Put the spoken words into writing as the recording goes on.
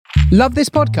Love this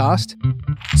podcast?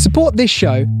 Support this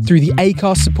show through the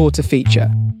Acast supporter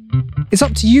feature. It's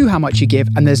up to you how much you give,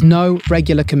 and there's no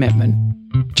regular commitment.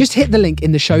 Just hit the link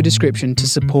in the show description to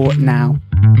support now.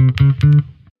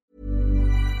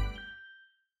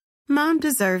 Mom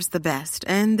deserves the best,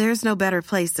 and there's no better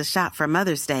place to shop for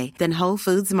Mother's Day than Whole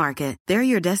Foods Market. They're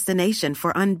your destination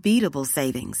for unbeatable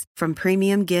savings, from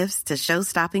premium gifts to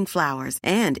show-stopping flowers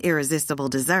and irresistible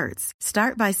desserts.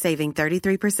 Start by saving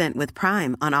 33% with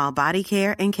Prime on all body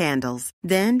care and candles.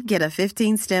 Then get a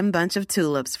 15-stem bunch of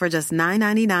tulips for just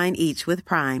 $9.99 each with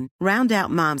Prime. Round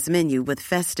out Mom's menu with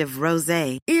festive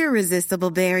rosé,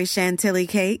 irresistible berry chantilly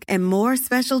cake, and more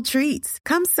special treats.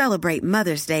 Come celebrate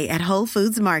Mother's Day at Whole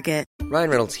Foods Market. Ryan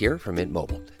Reynolds here from Mint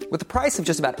Mobile. With the price of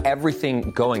just about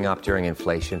everything going up during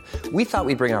inflation, we thought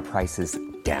we'd bring our prices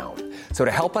down. So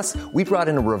to help us, we brought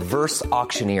in a reverse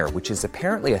auctioneer, which is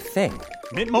apparently a thing.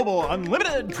 Mint Mobile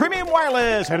Unlimited Premium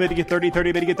Wireless. How to get 30,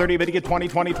 30, bit to get 30, bit to get 20,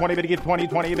 20, 20, bit to get 20,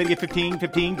 20, bit to get 15,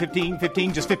 15, 15,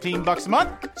 15, just $15 a month?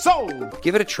 Sold!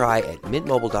 Give it a try at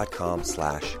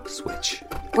mintmobile.com/switch.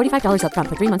 $45 up front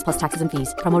for 3 months plus taxes and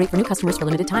fees. Promo rate for new customers for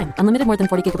limited time. Unlimited more than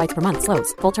 40 gigabytes per month.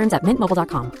 Slows full terms at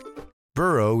mintmobile.com.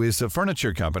 Burrow is a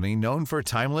furniture company known for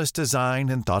timeless design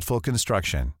and thoughtful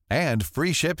construction, and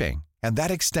free shipping, and that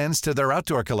extends to their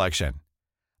outdoor collection.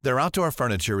 Their outdoor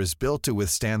furniture is built to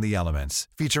withstand the elements,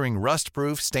 featuring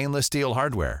rust-proof stainless steel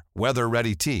hardware,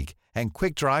 weather-ready teak, and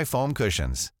quick-dry foam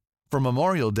cushions. For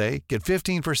Memorial Day, get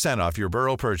 15% off your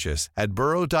Burrow purchase at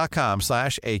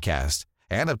burrow.com/ACAST,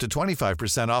 and up to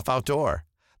 25% off outdoor.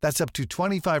 That's up to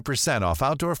 25% off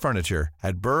outdoor furniture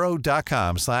at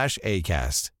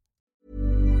burrow.com/ACAST.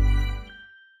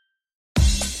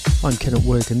 I'm Ken at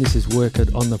Work, and this is Work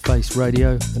It on the Face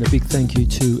Radio, and a big thank you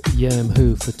to Yam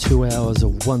Who for 2 hours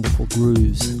of wonderful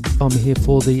grooves. I'm here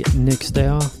for the next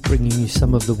hour, bringing you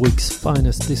some of the week's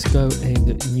finest disco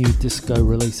and new disco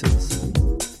releases.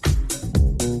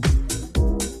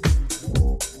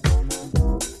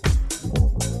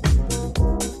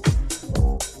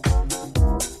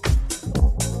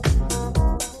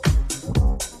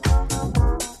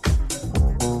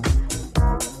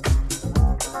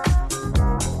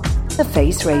 The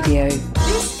Face Radio.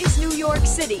 This is New York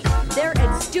City. They're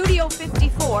at Studio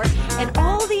 54, and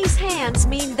all these hands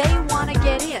mean they want to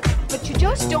get in. But you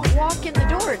just don't walk in the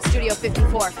door at Studio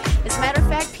 54. As a matter of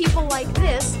fact, people like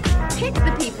this pick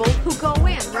the people who go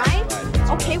in, right?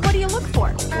 Okay, what do you look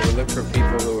for? Well, we look for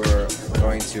people who are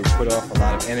going to put off a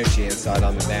lot of energy inside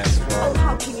on the dance floor. Oh,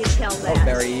 how can you tell that? Oh,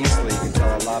 very easily. You can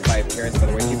tell a lot by appearance, by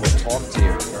the way people talk to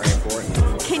you. It's very important.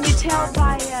 Can you tell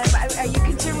by, are you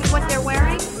concerned with what they're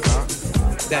wearing?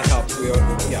 That helps.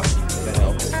 Yeah, that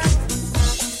helps.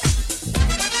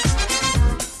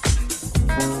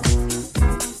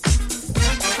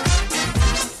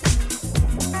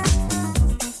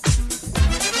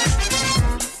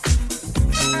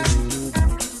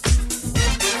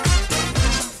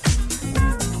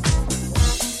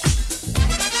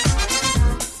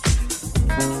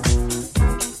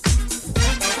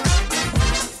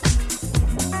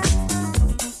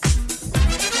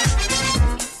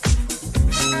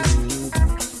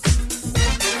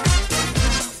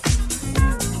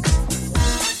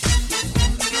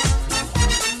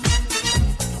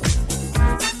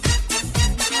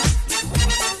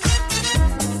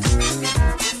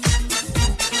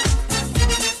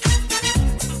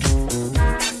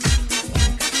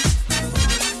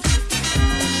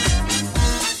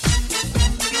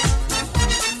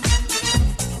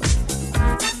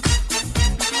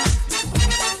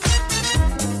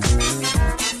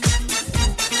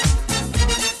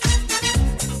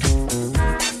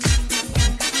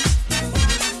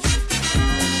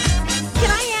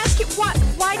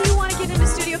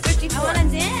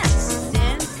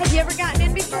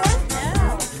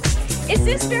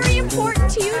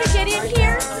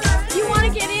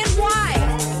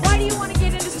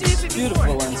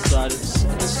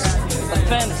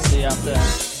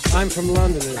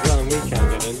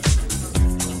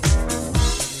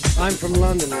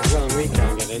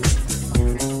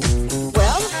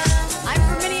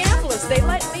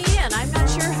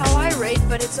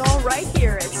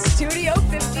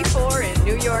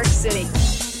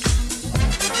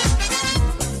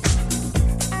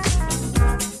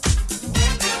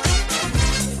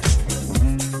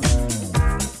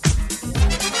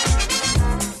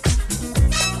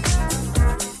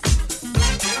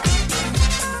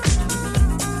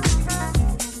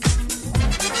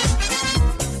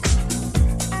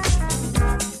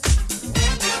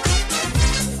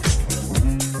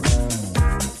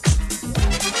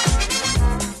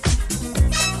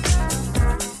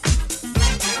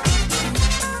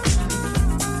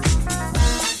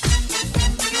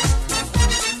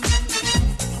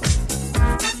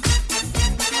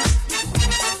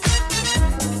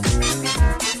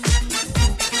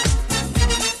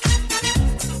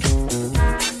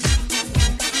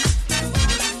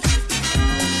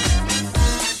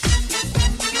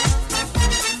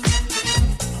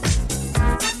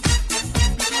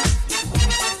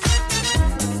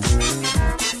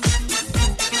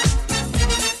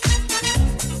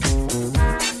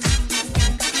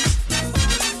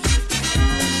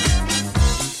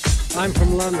 I'm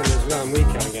from London as well, and we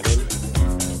can't get in.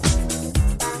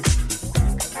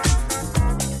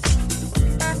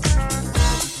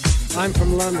 I'm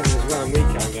from London as well, and we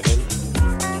can't get in.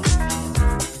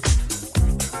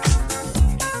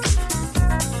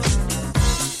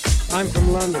 I'm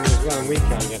from London as well, and we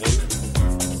can't get in.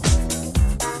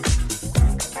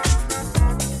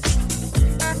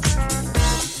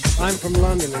 I'm from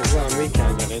London as well, and we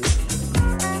can't get in.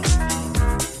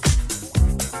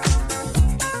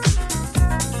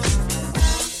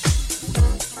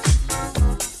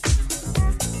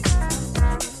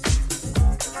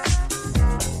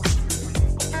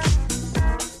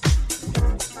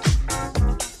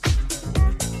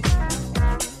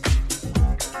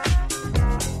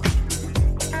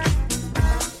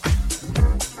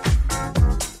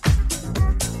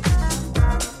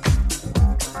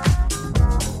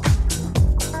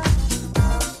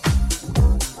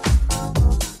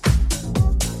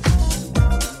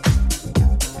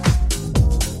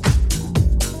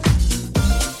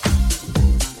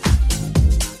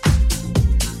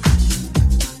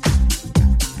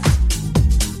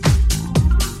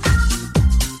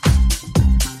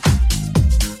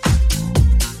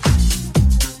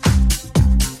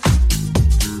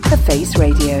 Face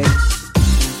Radio.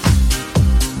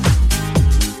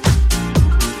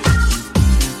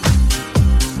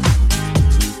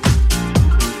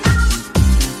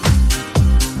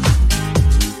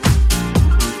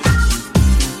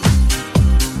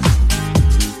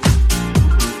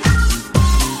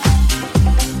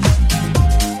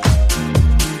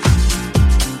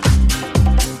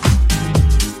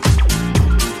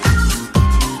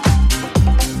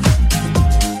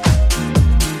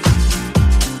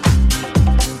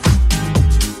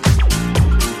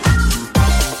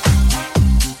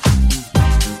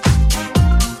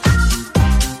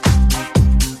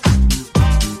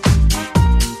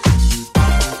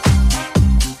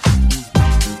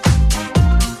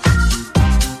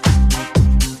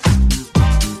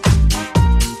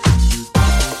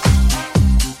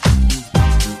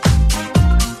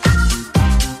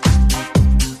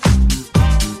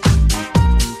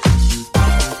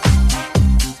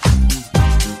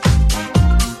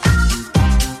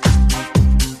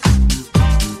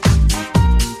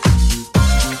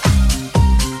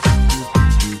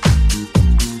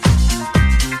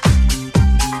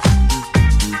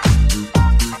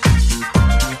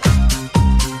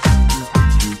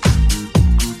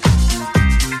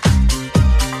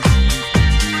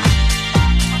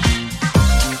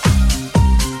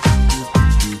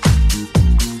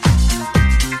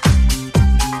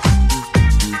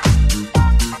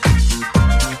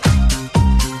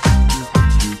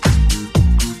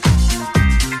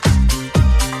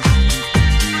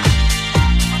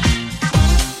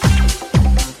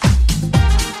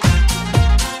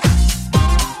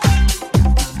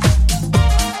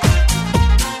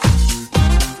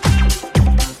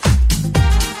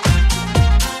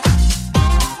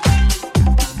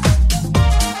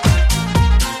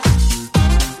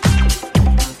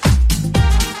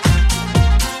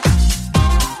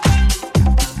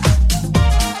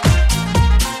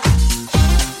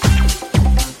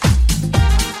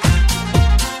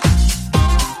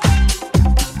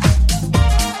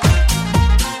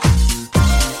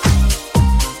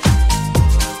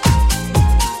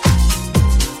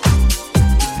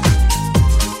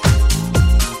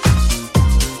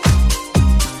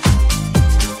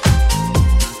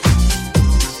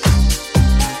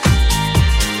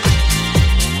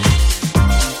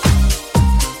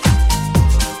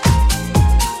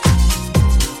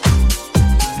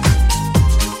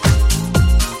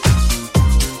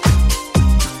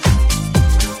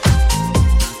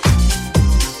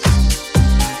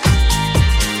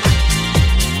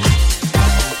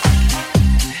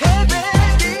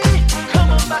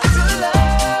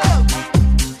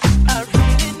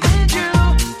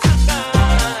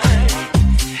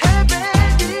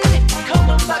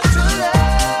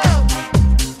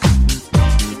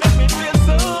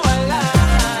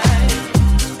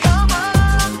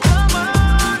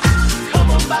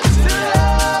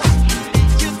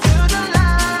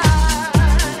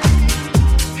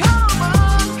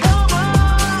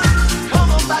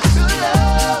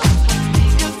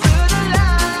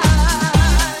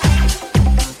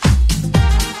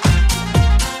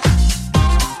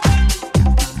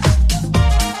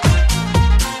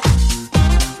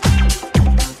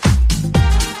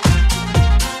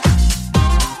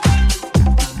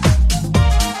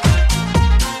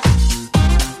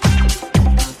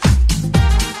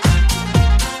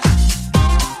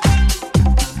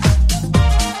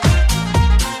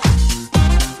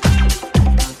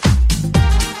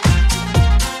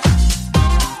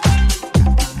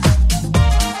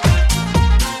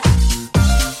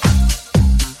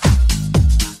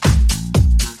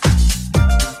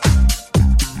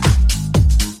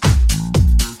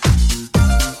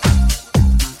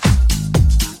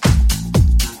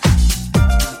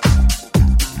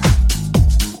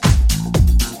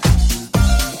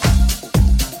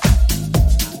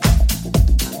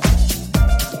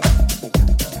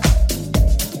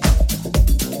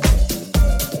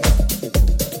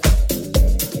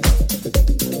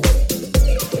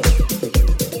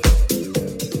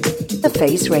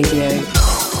 Face Radio.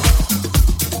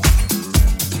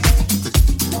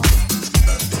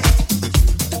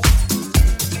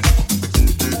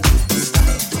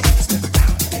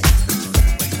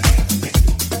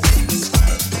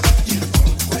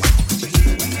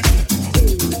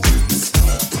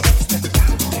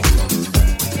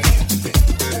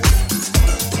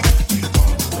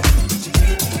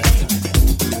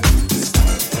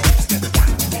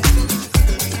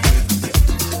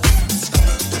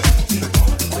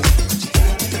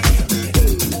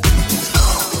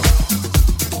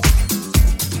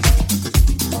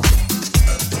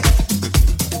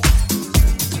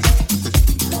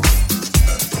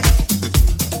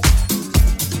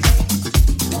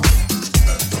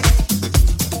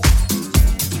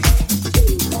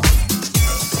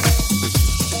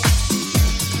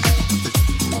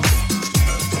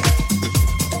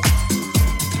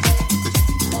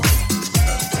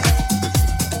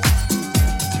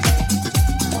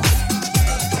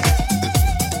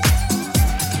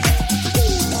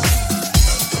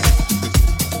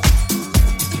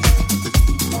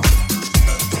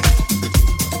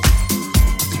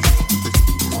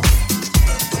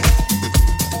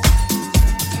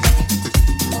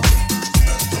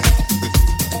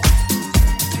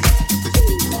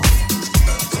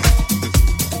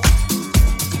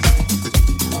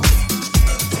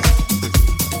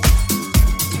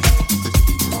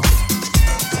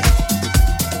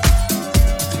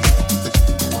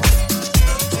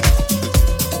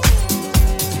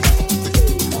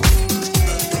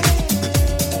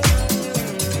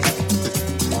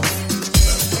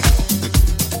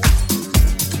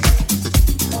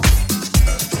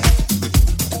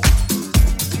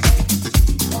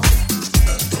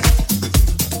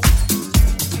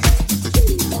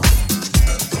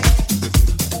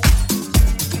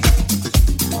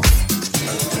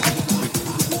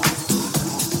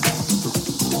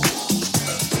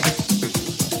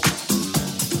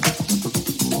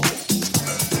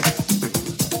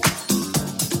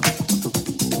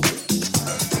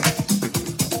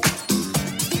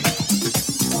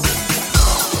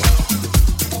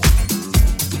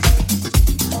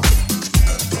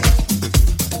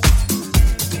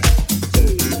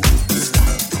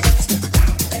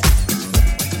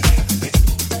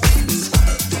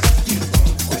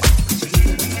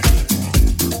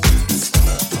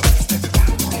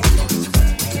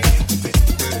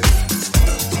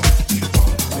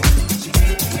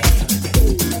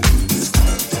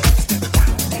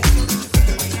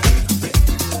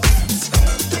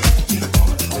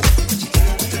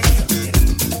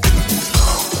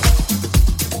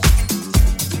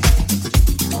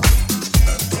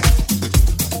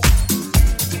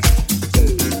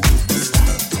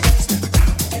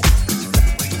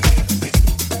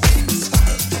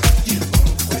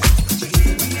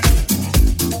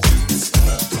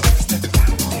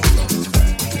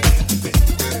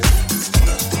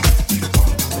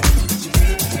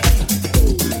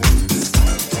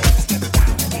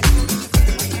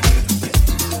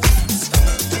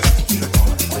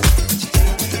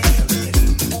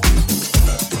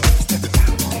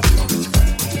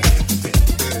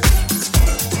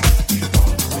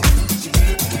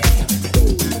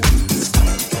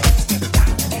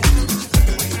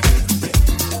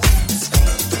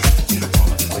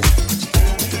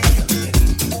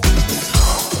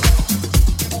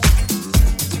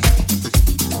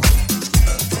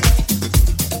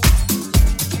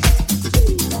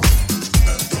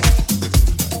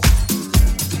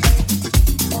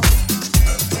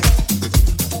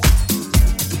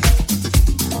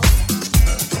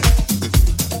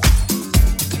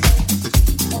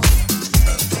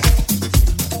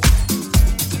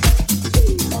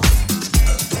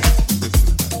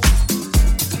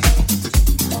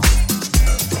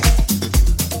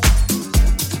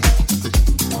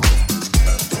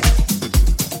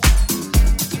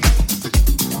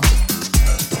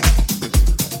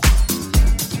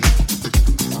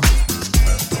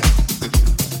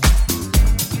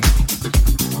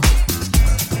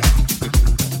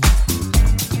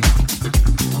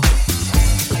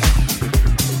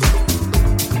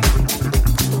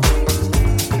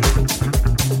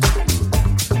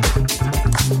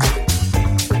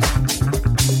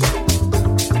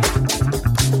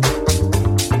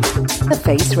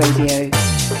 Face Radio.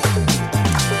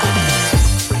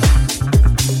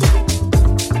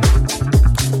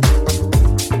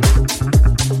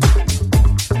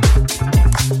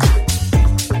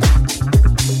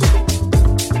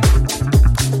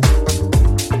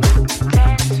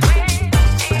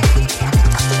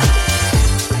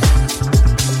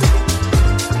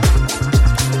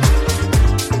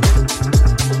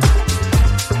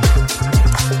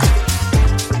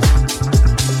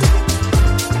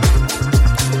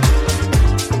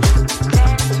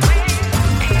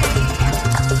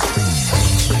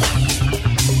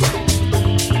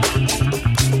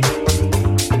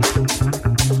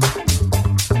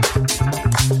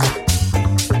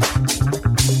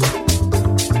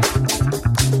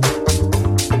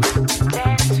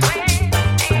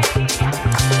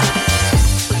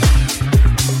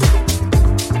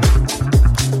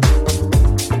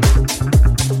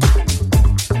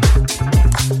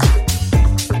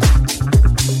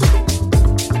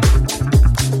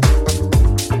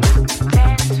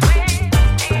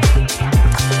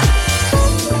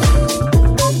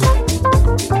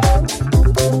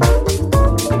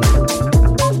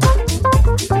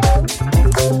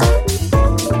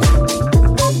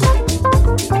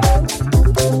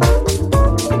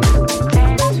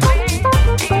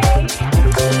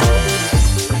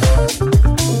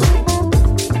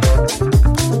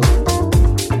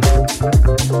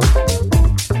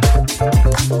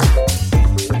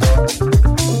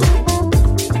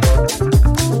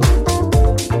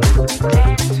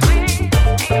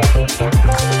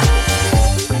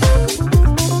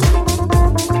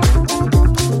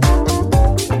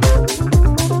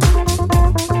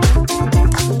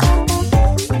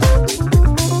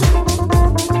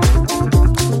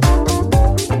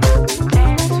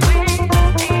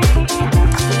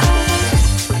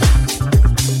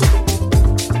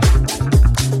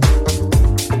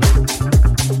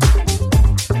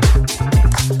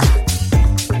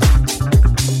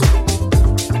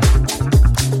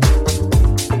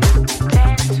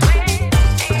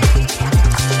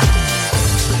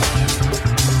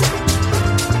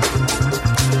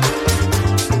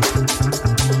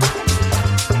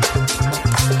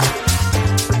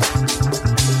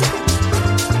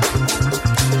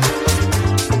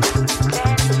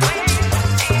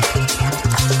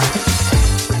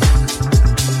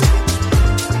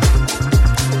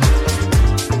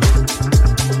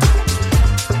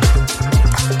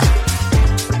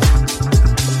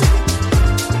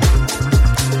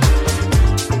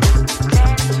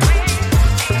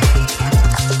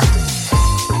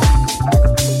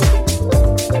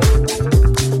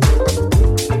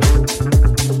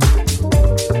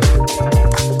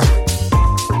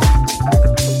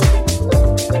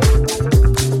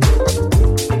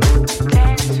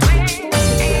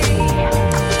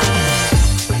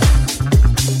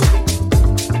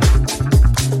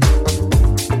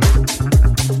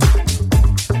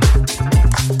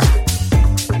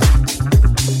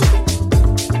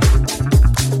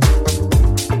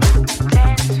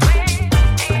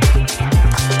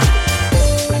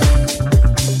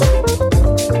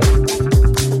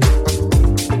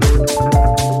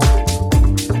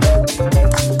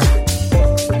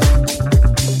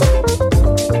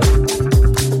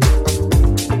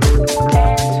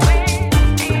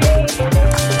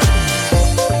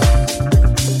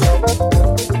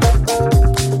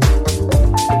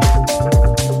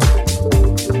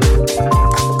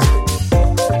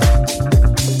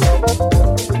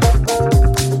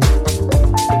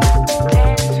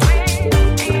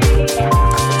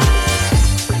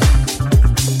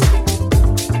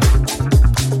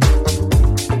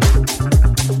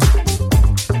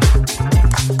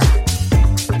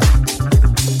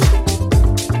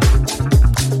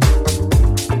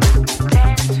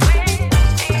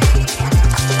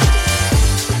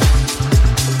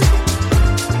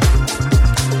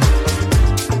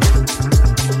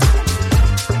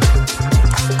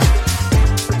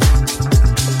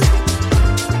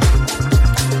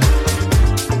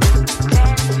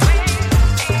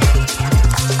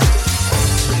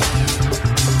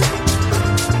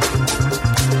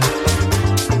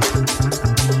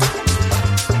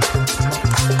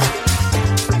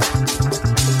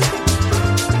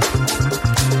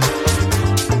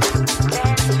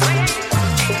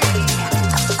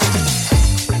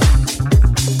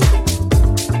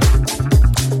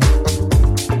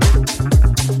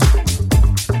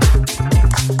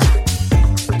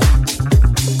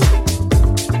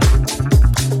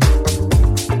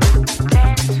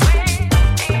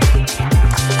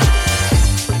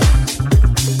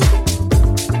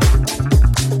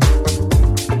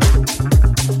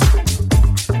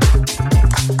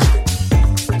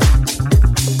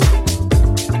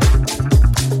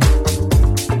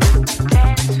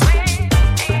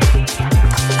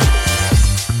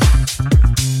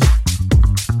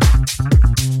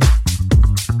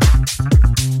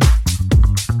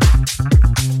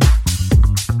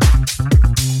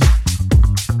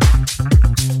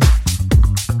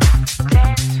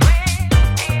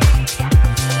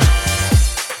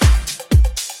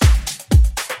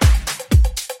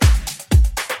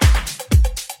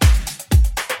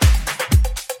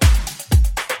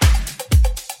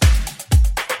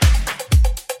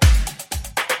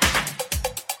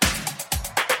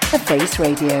 The Face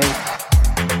Radio.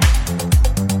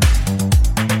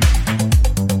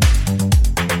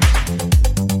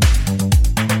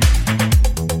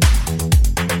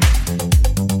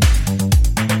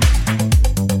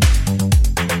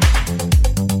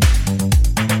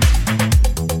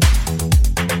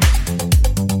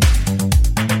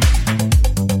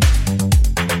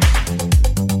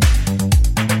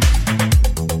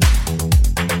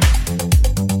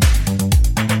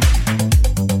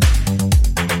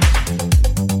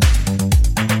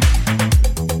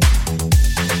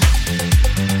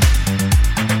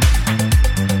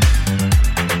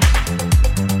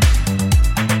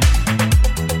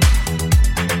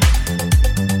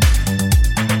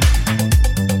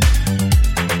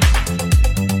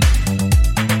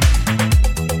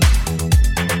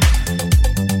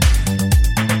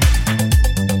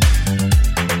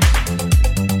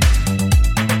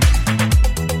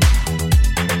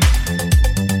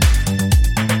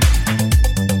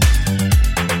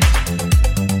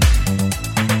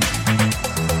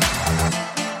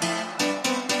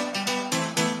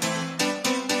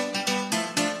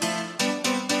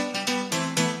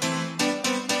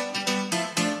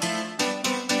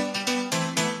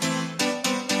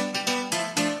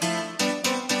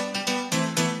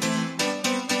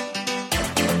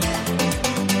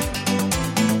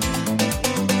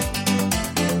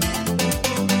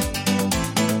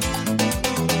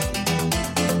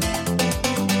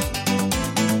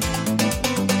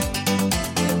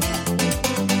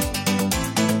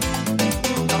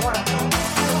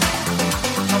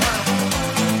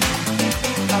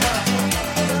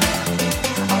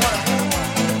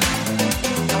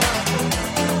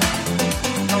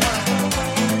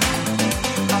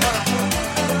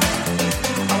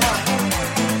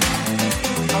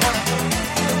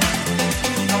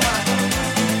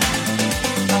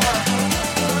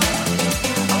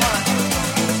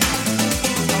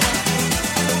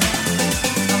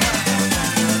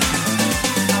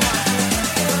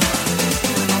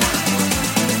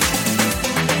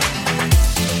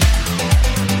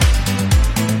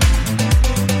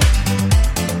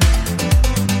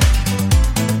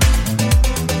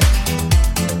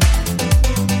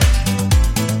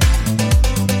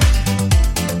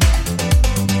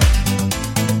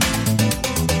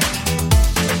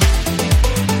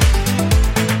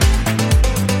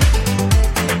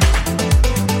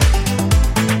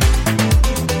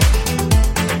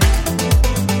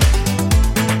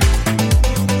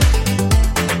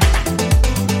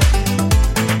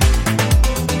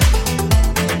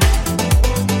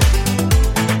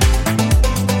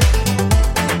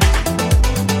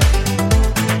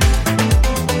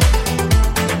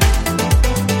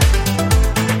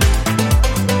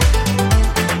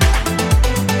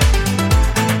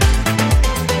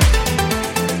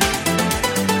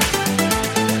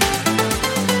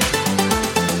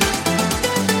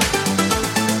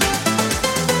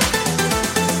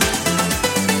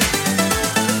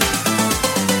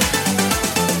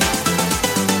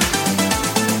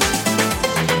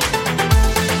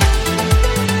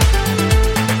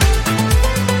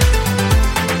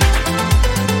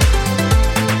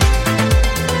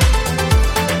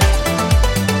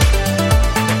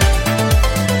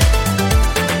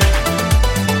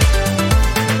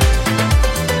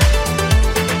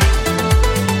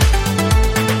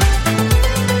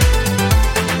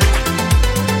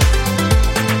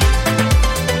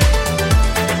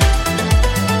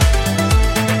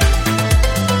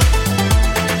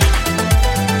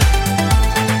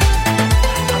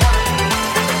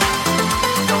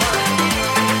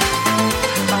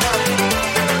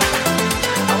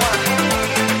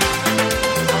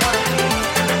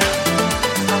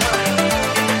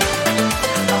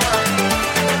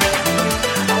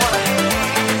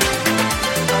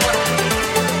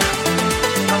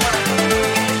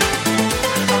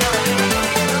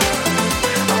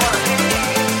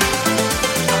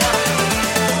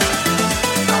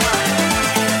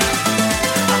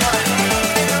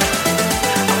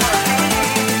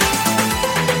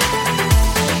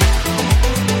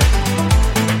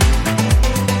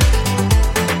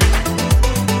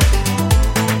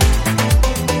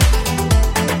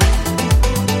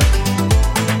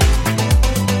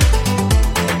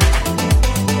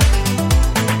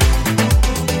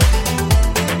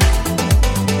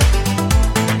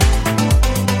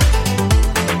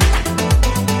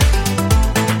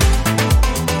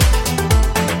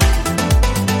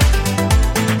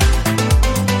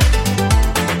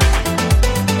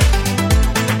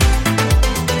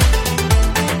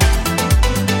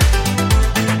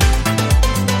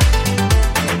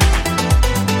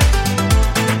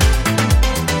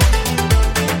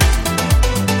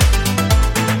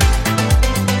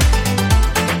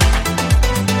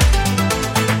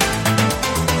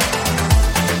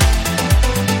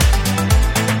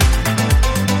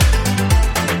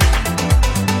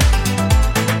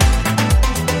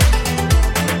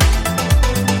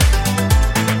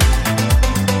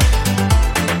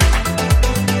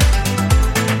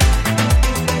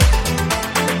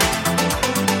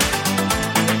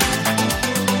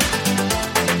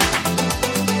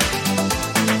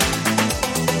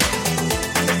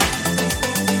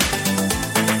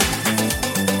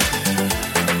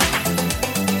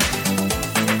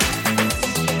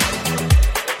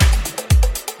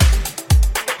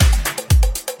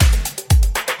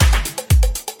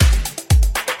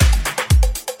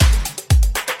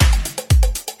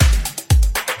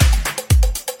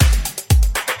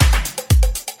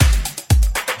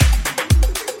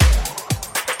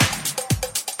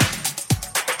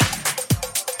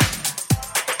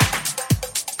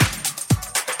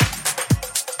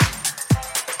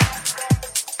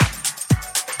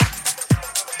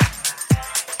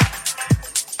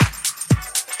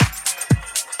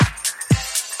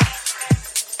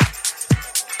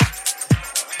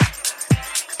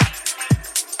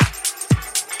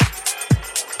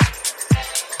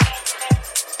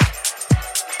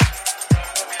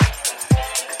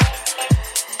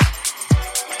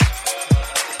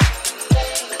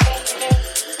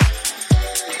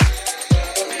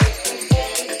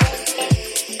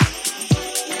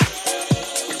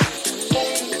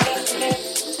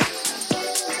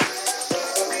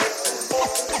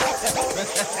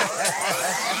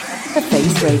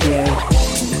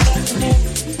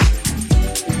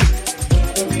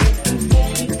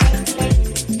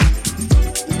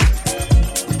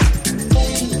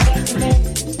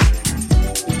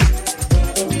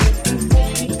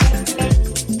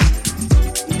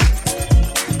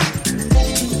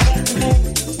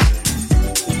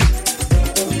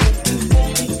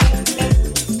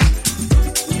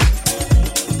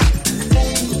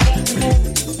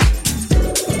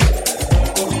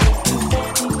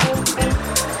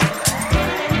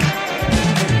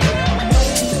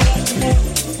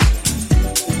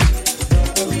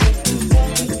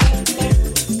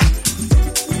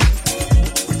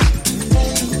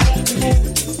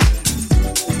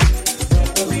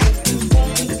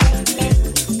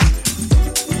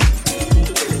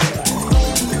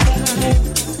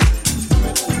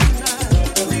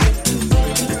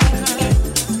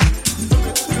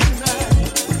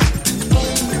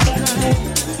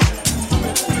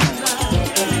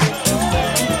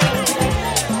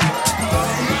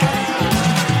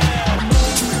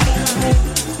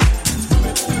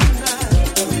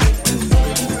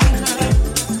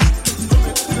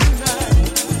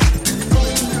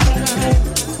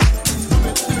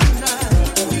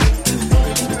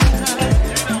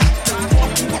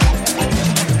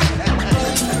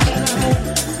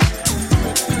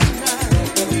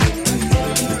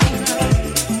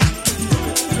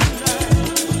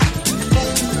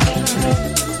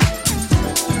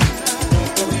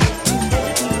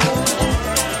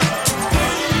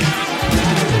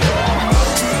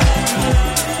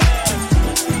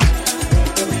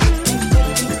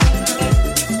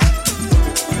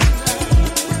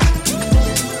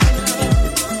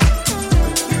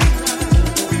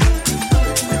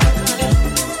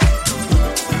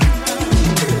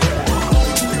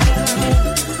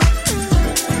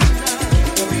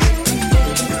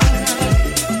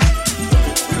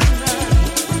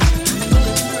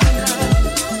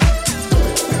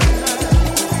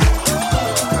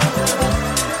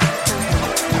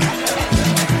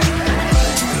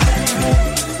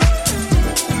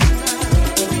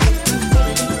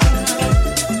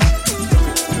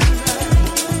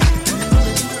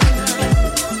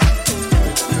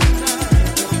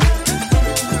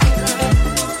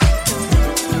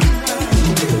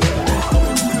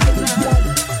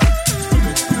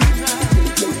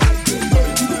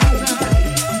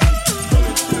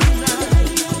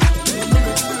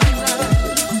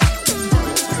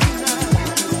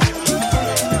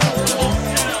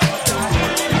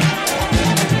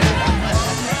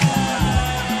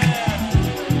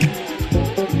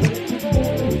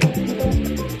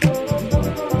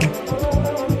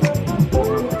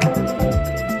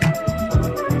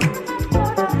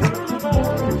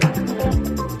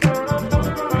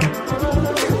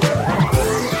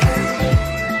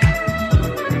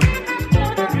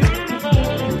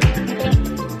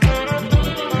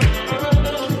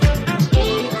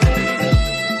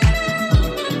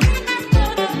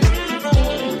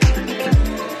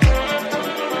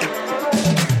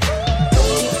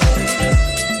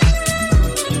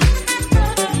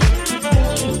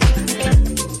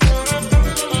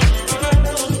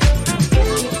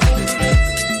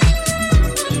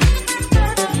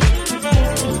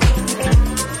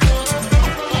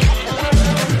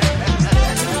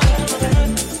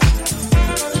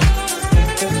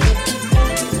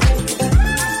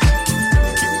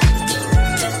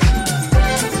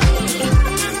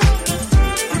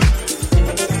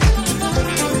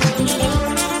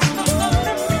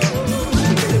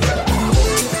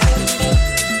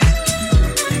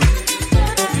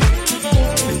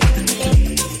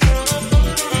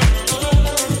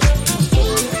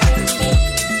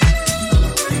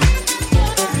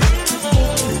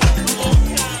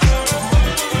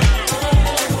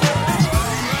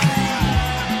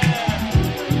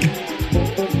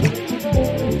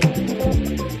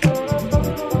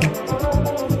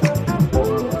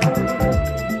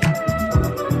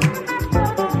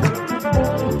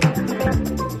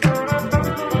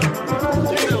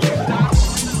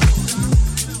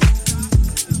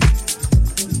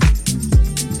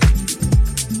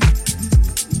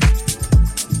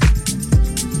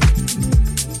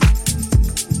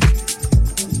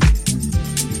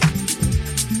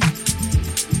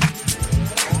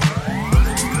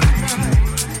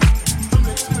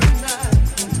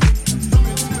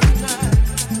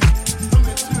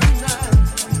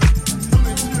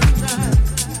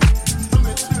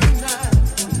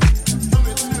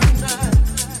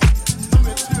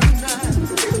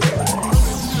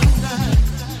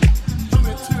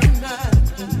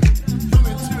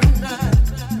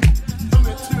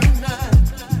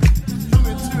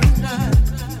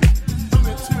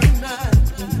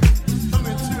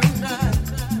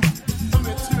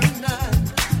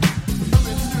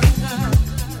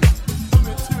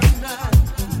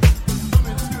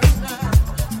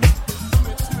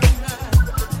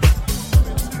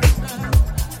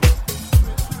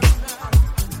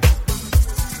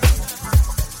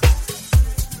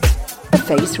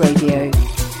 Face Radio.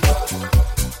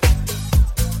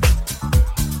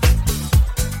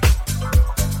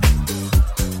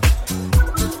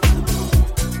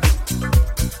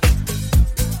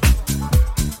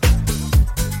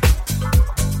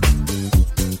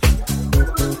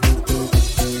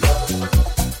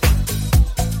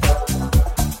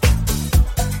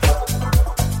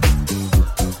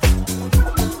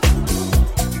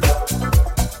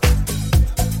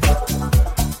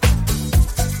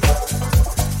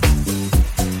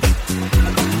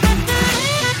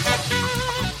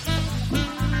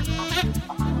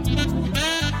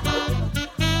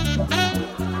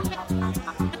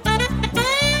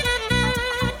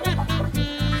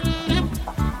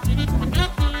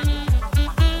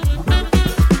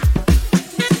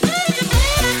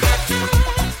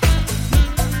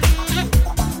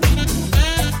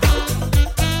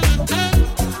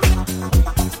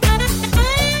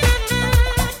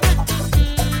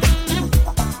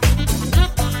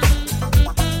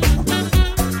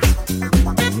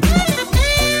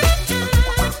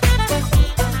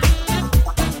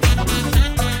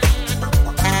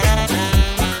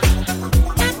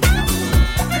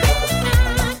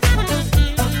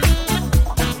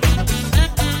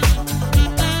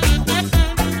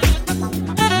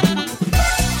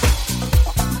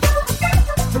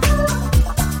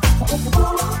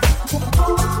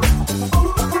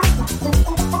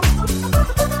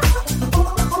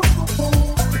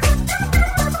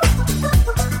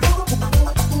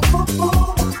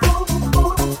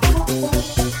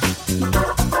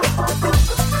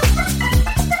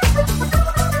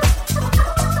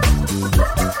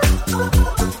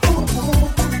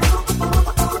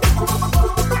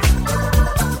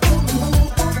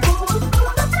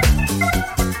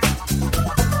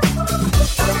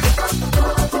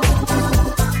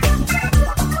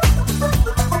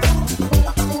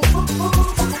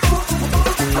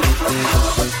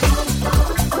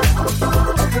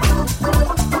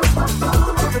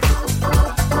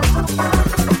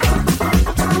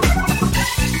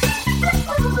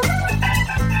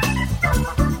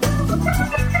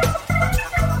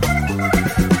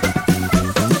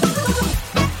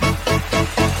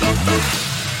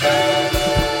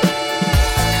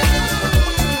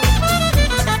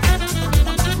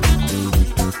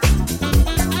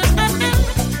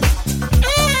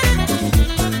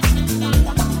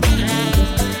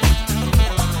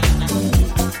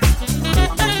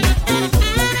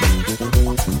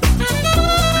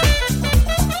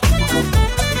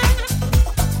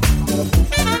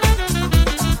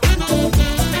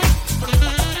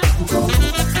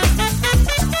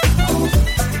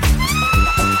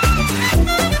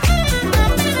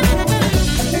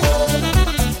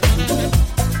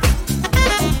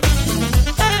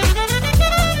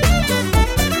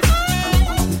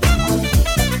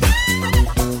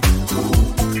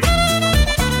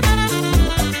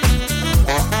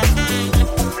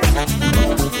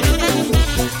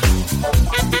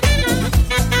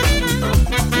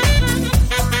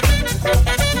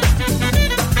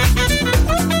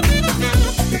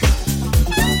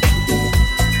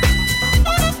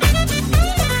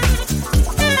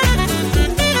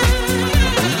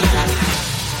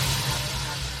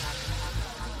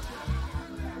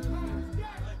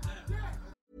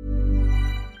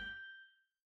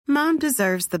 Mom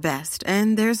deserves the best,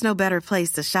 and there's no better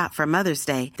place to shop for Mother's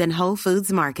Day than Whole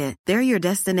Foods Market. They're your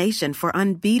destination for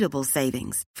unbeatable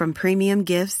savings, from premium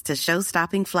gifts to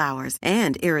show-stopping flowers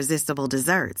and irresistible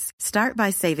desserts. Start by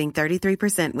saving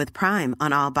 33% with Prime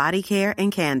on all body care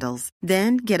and candles.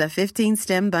 Then get a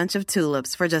 15-stem bunch of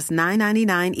tulips for just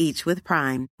 $9.99 each with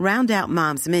Prime. Round out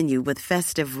Mom's menu with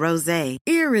festive rosé,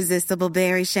 irresistible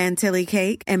berry chantilly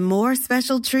cake, and more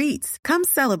special treats. Come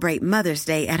celebrate Mother's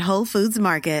Day at Whole Foods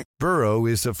Market. Burrow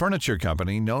is a furniture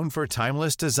company known for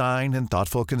timeless design and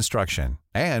thoughtful construction,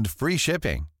 and free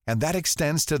shipping, and that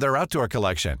extends to their outdoor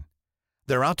collection.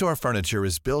 Their outdoor furniture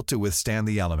is built to withstand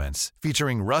the elements,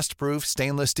 featuring rust-proof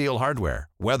stainless steel hardware,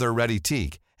 weather-ready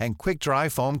teak, and quick-dry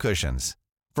foam cushions.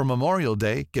 For Memorial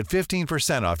Day, get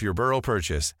 15% off your Burrow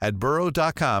purchase at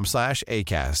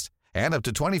burrow.com/acast, and up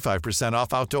to 25%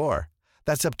 off outdoor.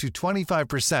 That's up to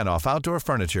 25% off outdoor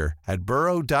furniture at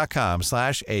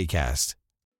burrow.com/acast.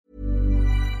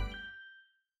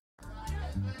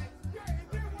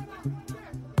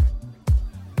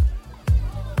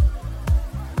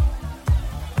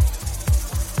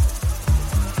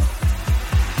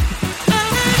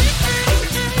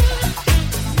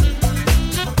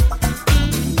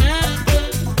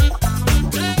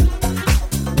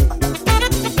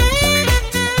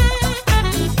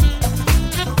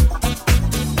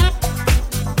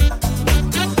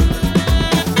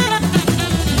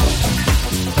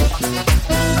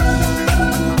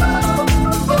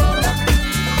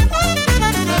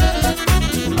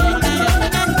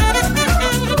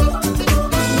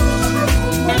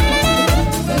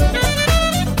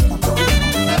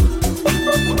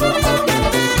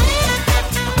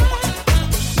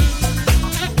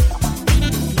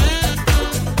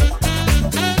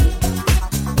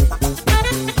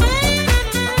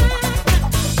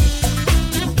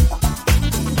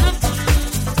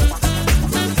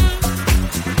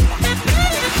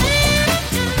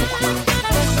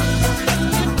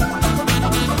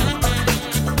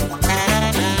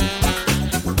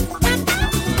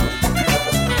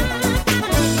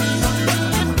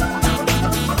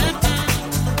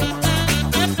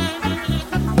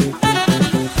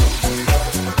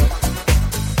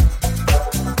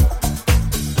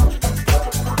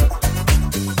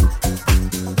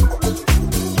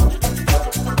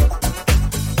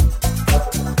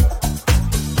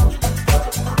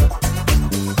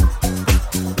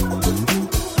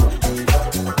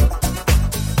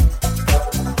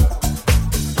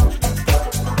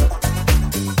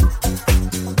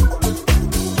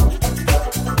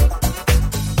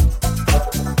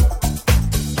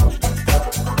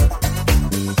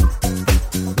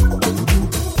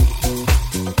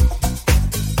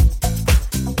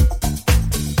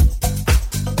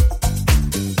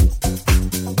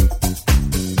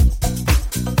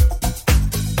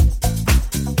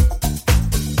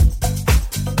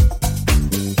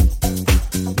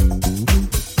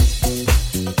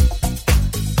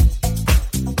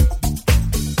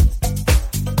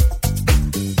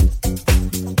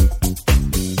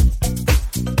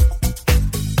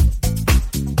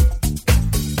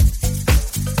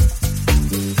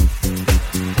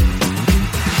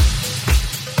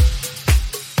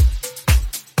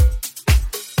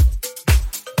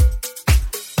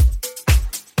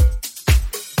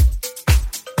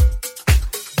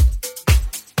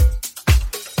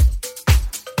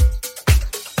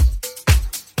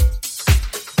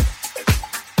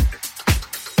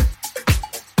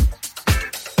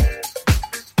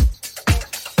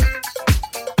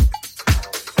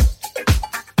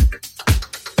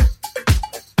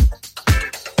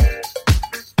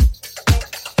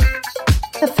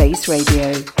 Face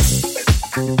Radio.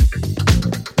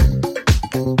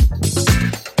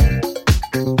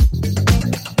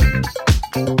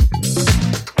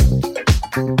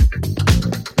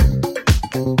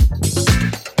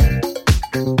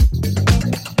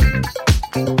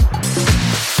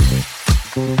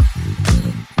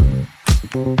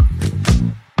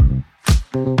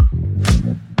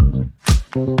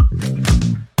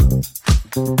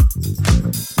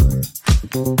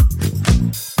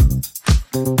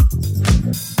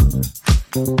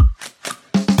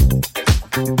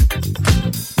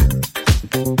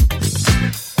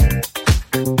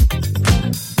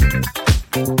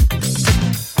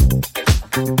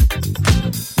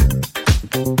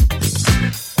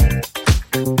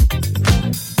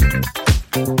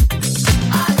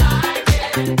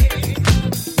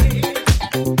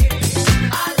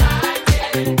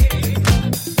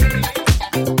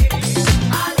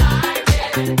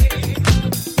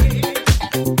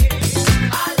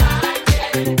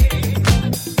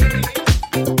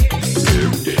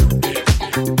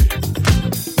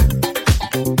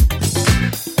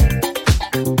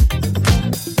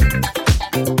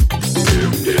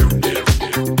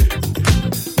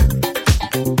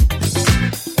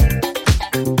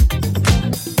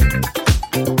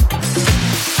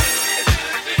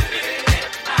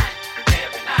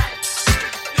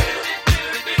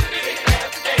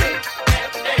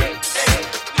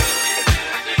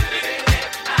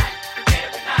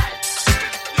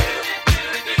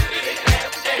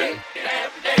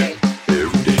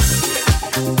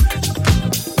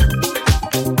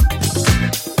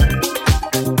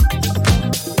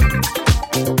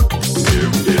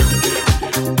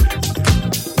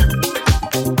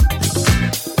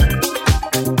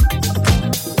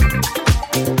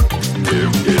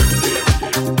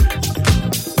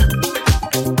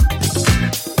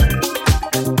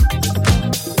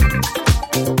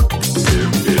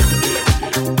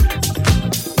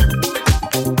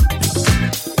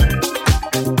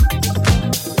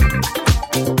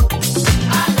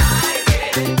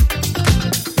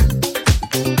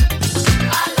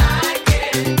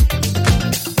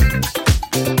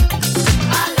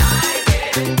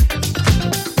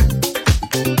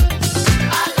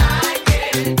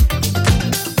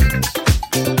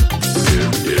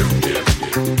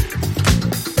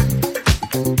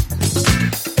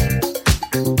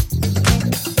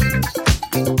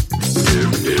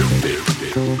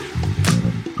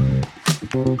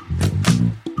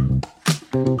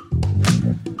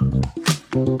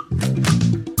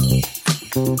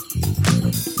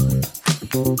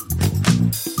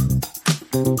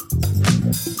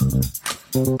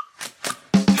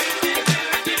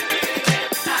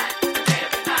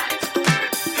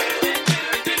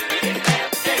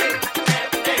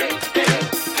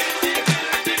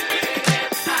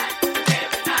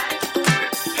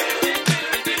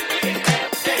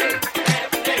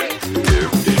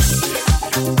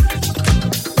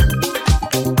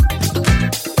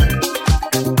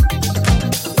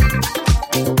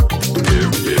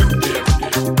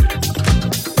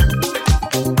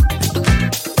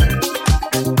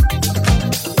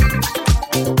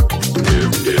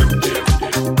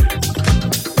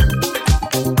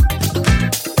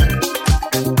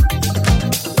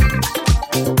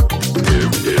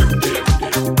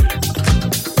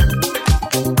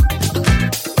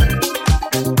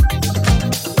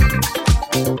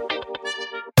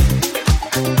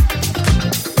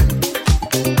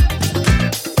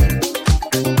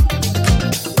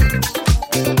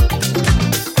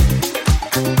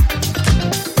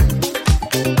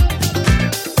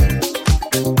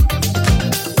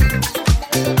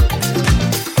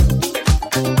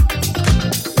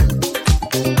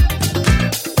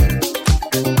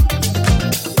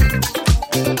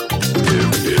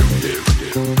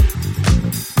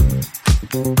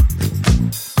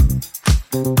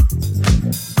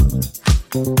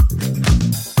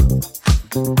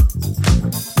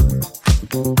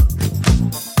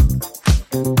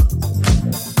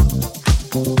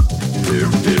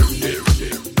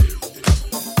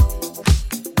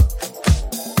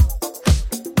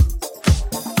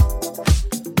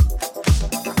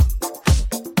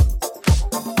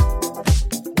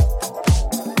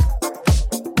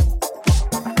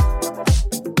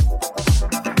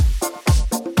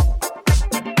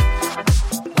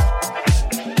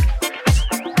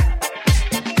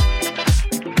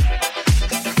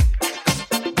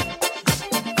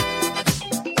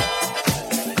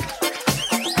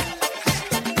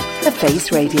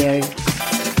 Face Radio.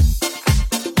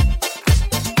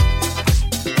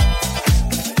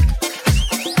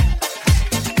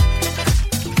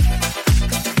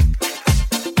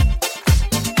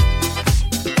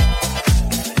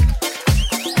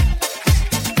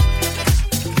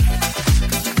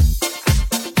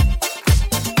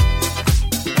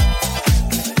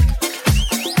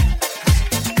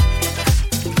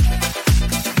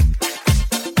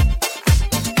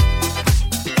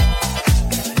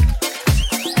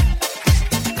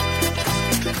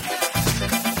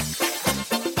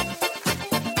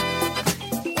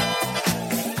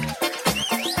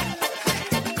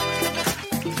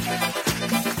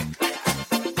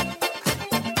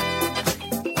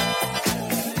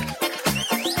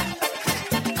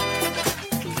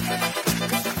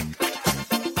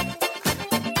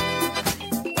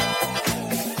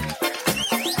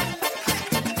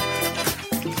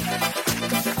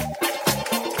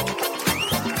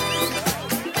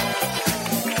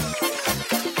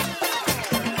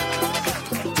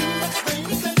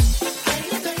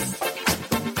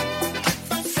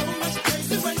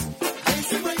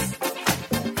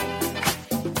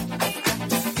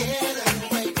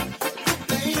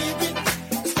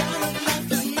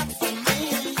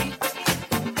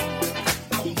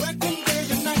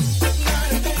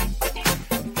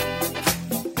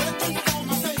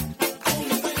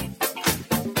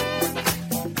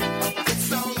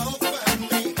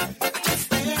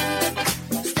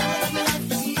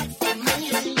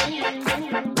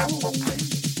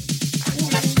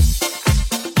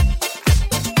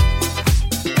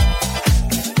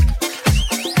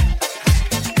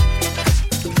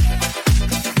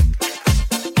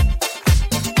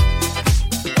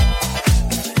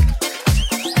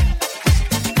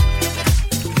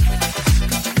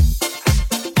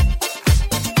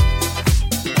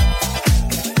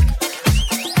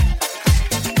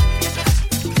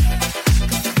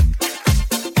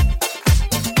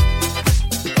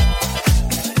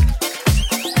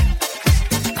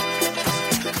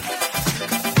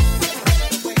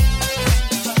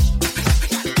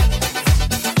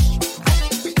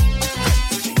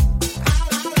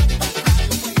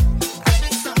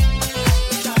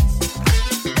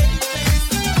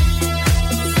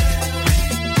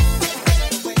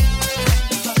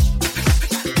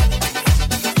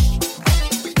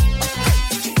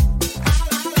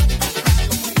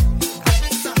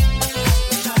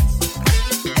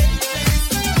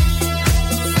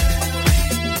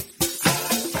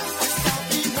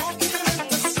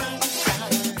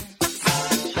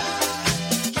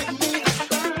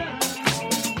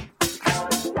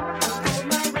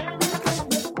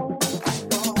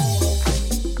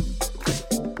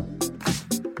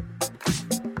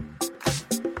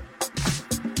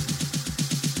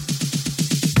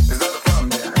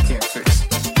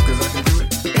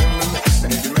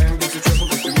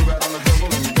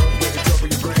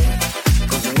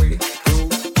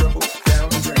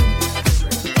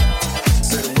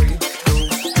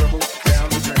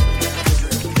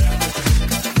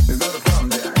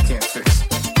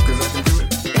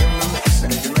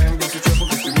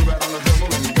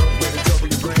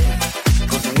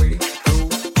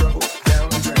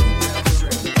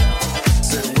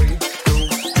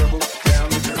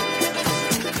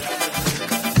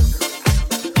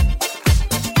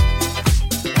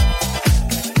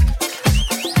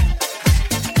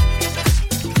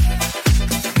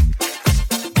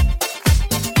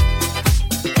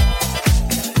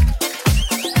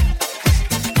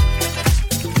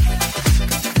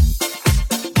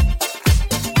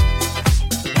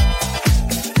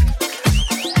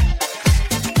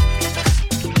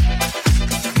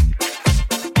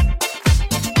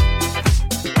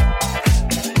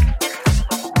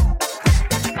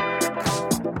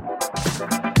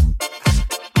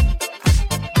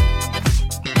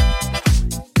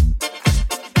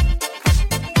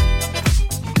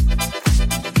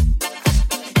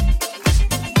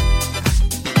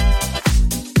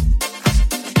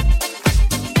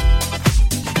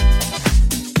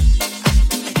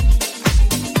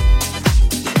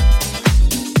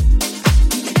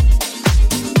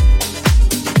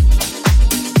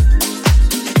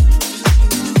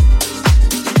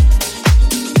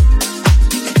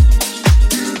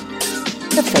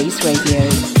 Face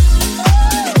Radio.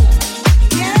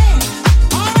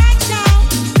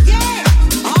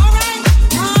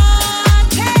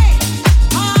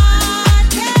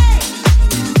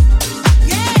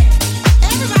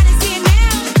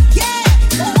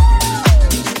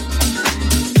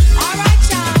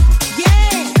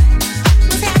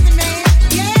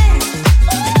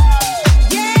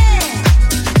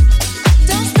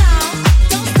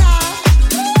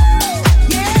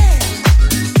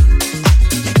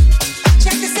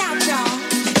 Check this out.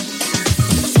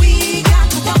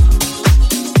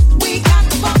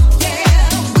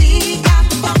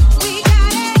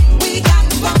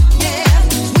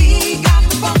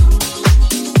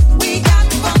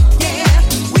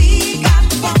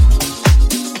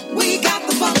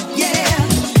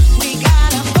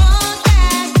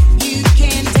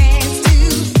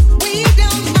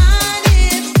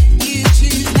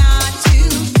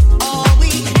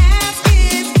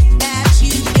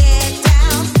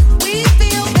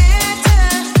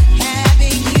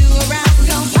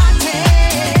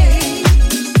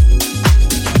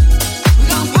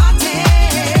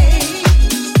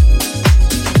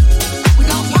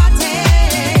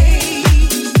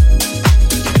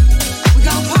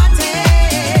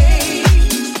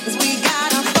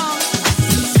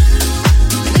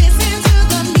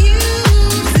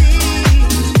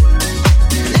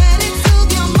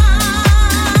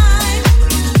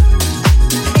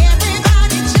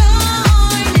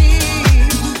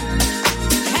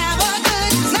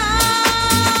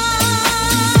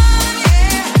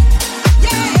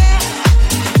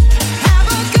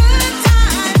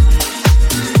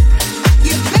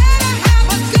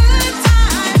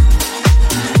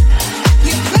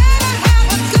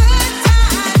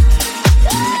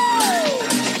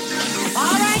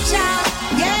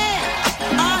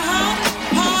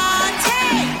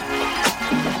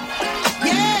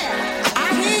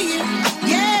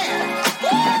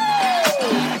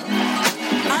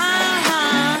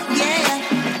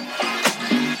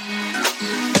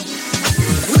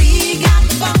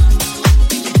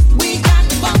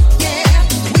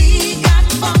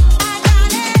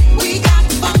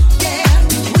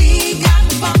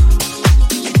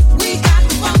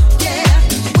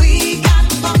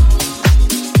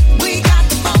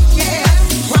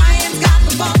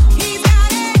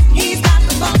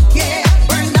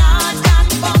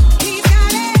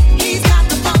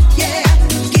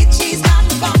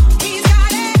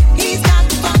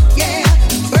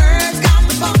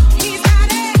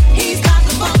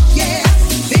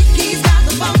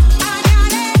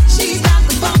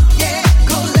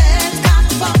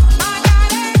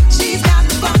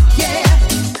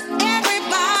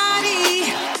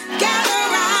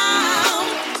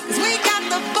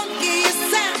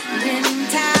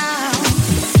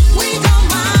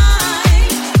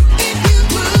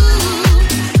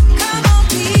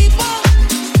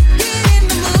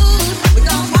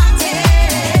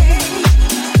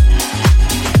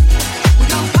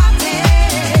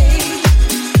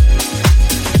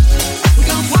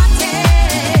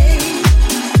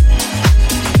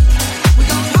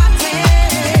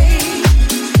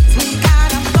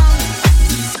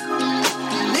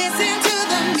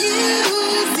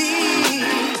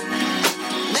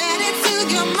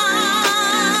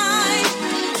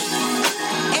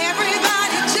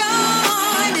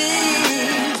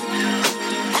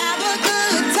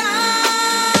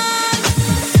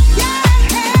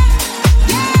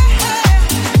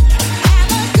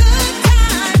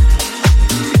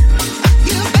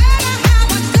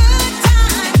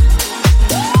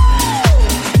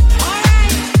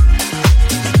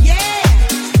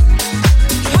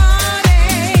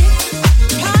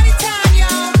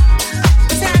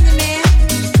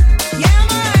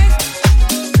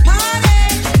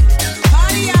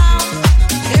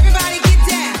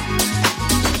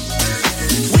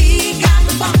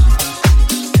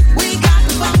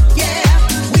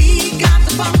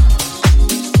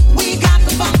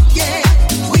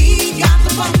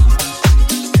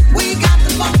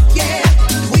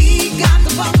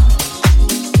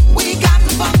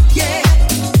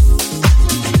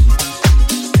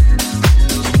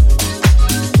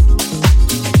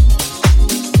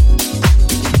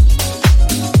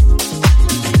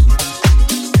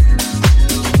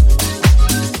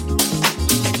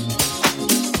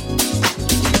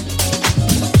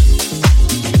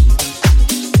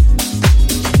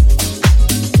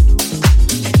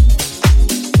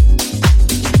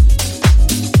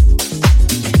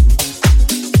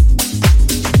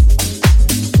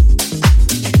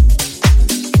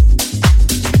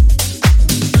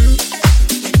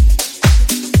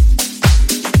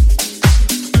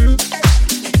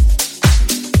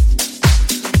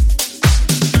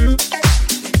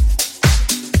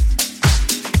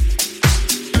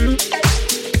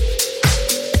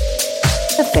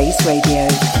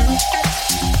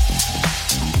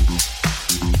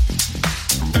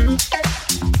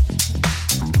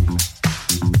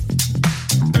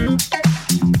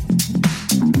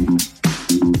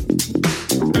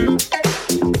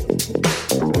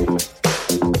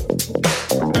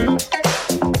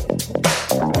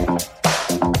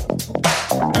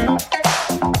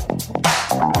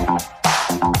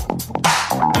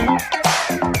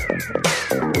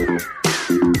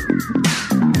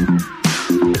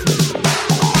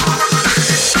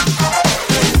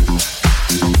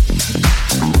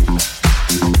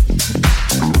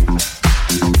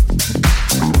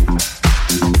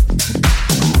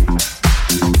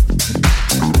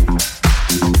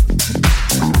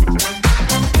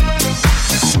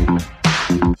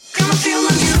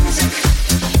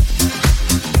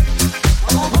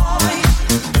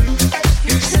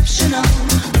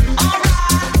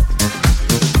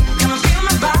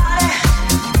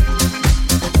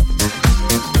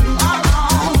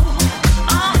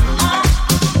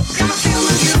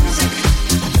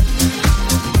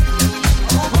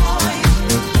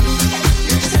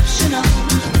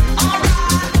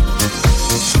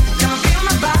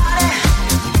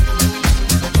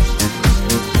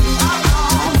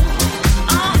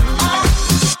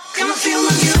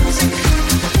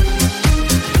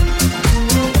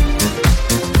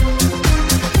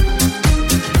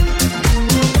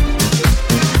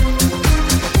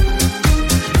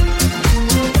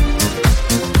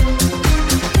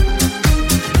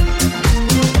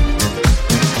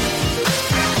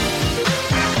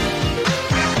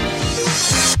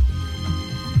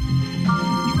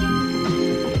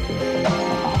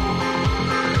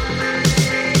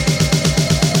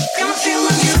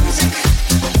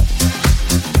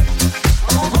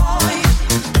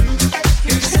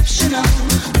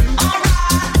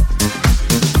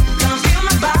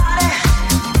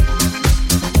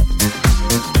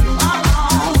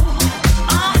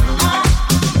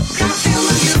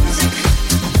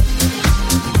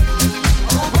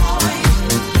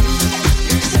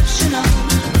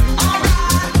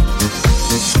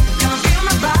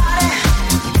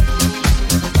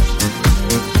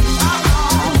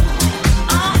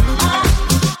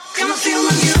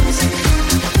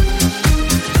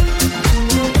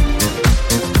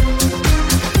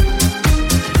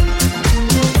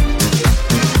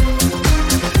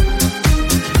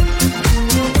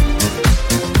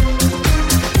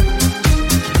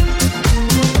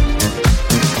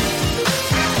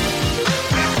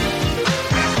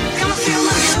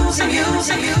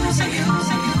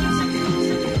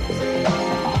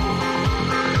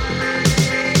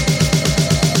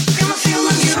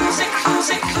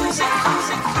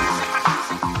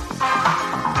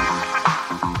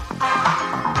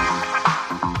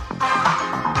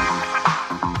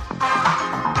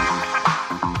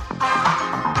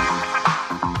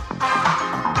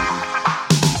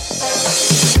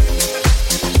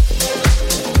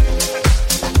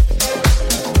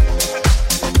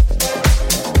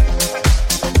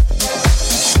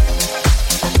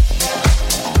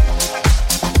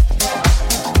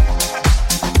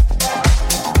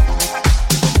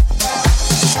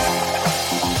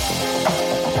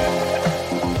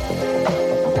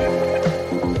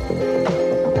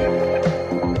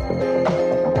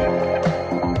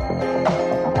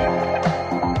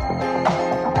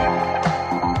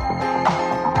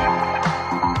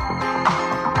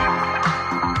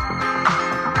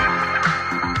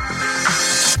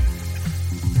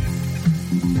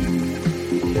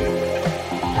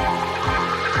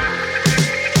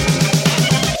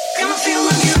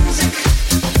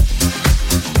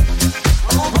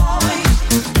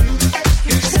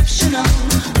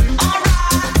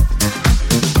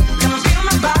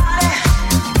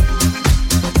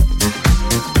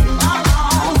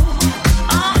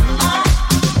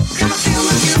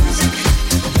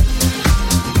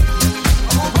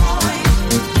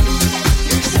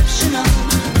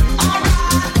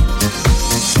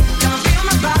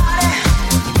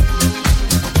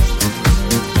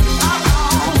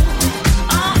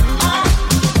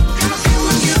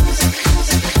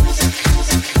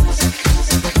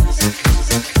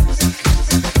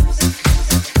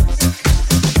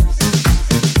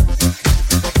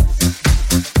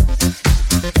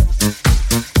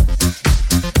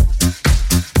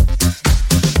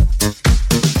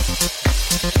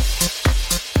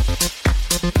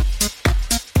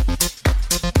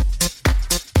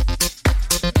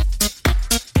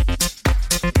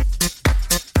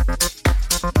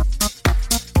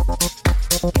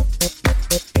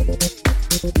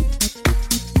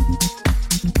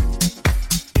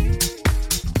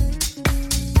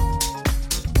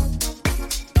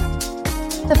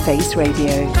 Face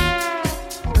Radio.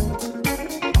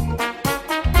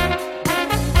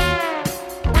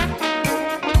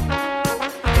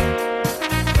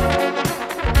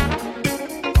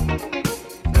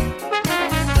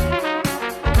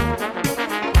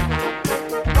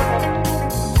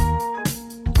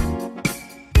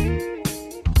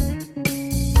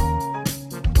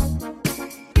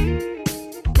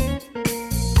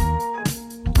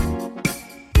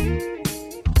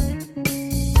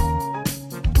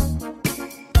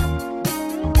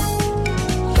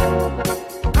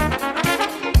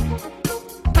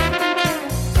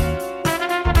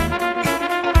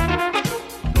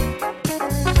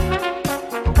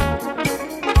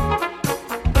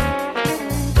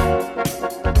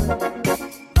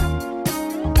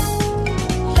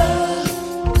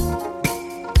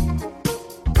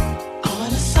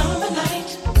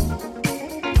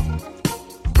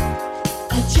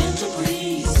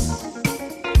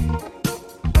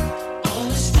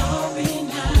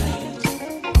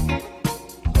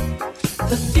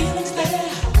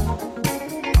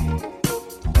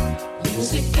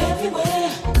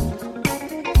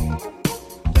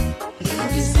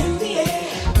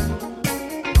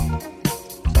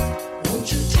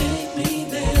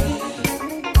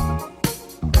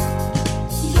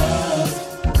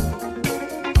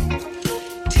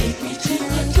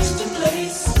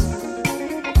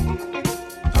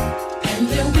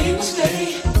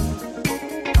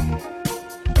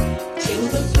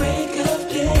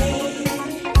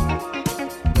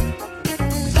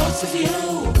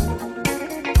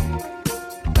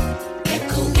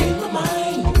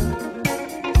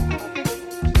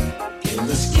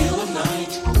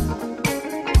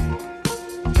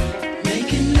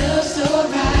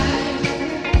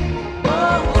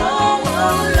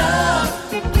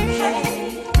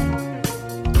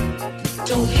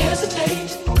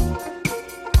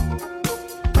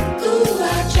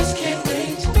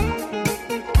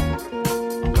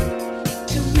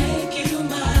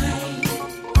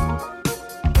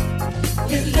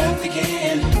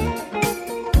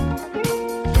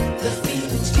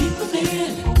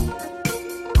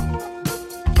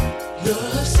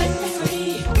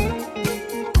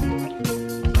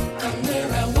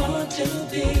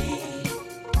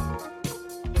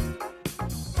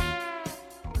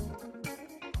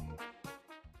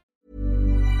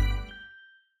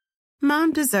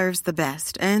 Mom deserves the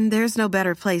best, and there's no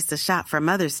better place to shop for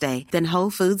Mother's Day than Whole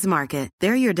Foods Market.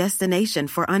 They're your destination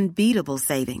for unbeatable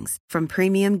savings, from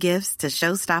premium gifts to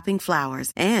show-stopping flowers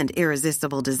and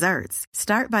irresistible desserts.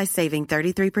 Start by saving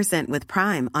 33% with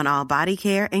Prime on all body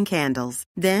care and candles.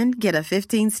 Then get a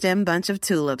 15-stem bunch of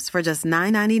tulips for just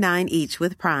 $9.99 each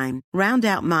with Prime. Round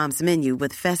out Mom's menu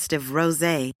with festive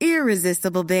rosé,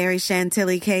 irresistible berry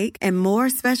chantilly cake, and more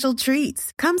special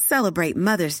treats. Come celebrate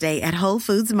Mother's Day at Whole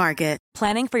Foods Market.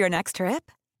 Planning for your next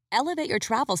trip? Elevate your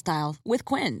travel style with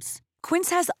Quince. Quince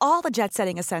has all the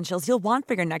jet-setting essentials you'll want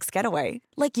for your next getaway,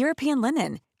 like European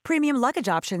linen, premium luggage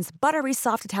options, buttery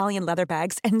soft Italian leather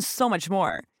bags, and so much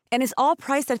more. And is all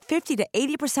priced at 50 to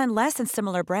 80% less than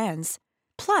similar brands.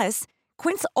 Plus,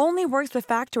 Quince only works with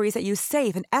factories that use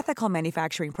safe and ethical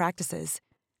manufacturing practices.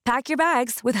 Pack your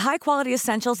bags with high-quality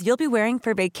essentials you'll be wearing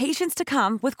for vacations to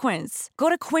come with Quince. Go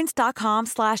to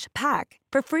quince.com/pack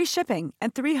for free shipping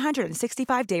and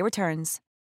 365-day returns.